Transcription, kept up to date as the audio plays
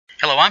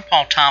Hello, I'm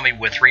Paul Tommey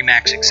with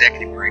Remax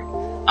Executive Group.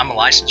 I'm a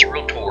licensed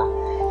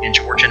realtor in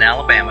Georgia and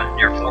Alabama,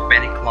 near Fort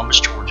Benning, Columbus,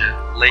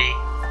 Georgia, Lee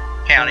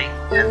County,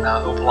 and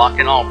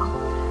Opelika and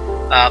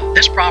Auburn.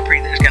 This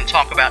property that we're going to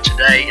talk about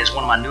today is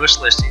one of my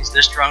newest listings.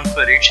 This drone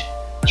footage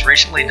was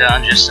recently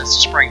done just since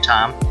the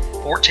springtime.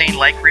 14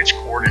 Lakeridge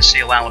Court in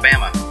Seale,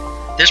 Alabama.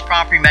 This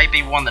property may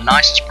be one of the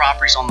nicest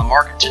properties on the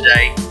market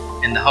today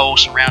in the whole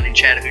surrounding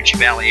Chattahoochee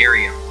Valley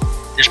area.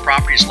 This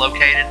property is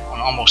located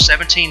on almost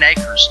 17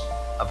 acres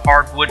of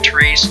hardwood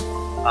trees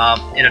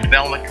in a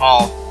development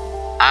called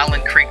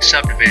Island Creek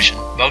Subdivision.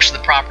 Most of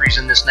the properties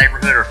in this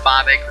neighborhood are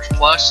 5 acres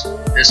plus.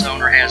 This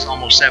owner has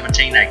almost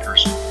 17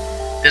 acres.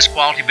 This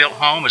quality built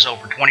home is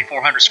over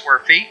 2,400 square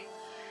feet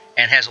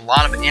and has a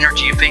lot of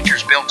energy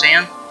features built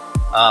in.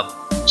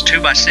 It's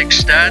 2x6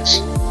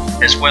 studs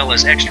as well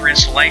as extra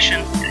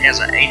insulation. It has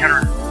an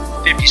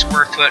 850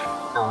 square foot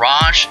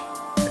garage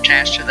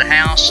attached to the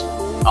house.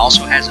 It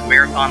also has a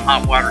marathon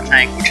hot water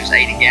tank, which is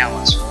 80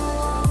 gallons.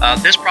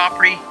 This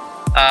property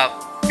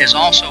is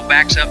also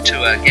backs up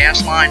to a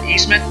gas line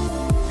easement,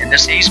 and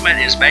this easement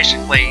is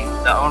basically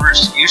the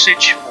owner's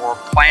usage for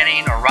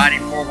planting or riding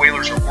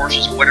four-wheelers or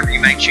horses, whatever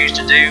you may choose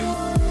to do.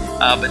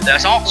 But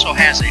this also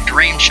has a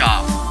dream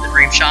shop. The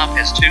dream shop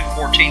has two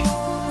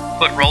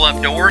 14-foot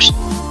roll-up doors,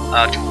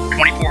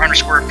 2,400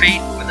 square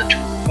feet with a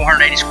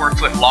 480 square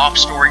foot loft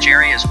storage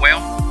area as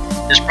well.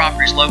 This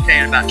property is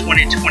located about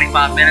 20 to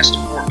 25 minutes to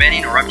Fort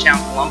Benning or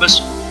Uptown Columbus,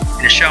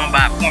 and is shown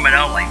by appointment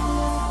only.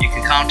 You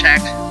can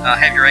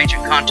have your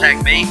agent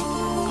contact me,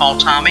 Paul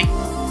Tommey,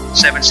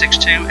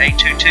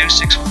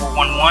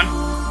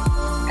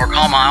 762-822-6411, or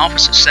call my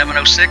office at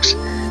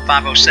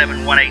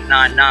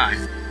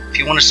 706-507-1899. If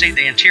you want to see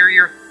the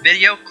interior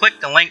video, click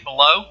the link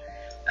below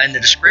in the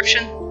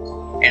description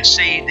and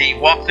see the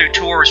walkthrough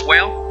tour as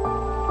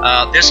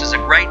well. This is a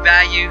great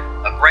value,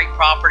 a great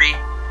property,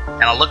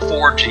 and I look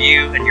forward to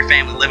you and your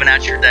family living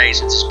out your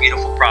days in this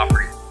beautiful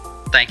property.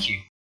 Thank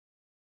you.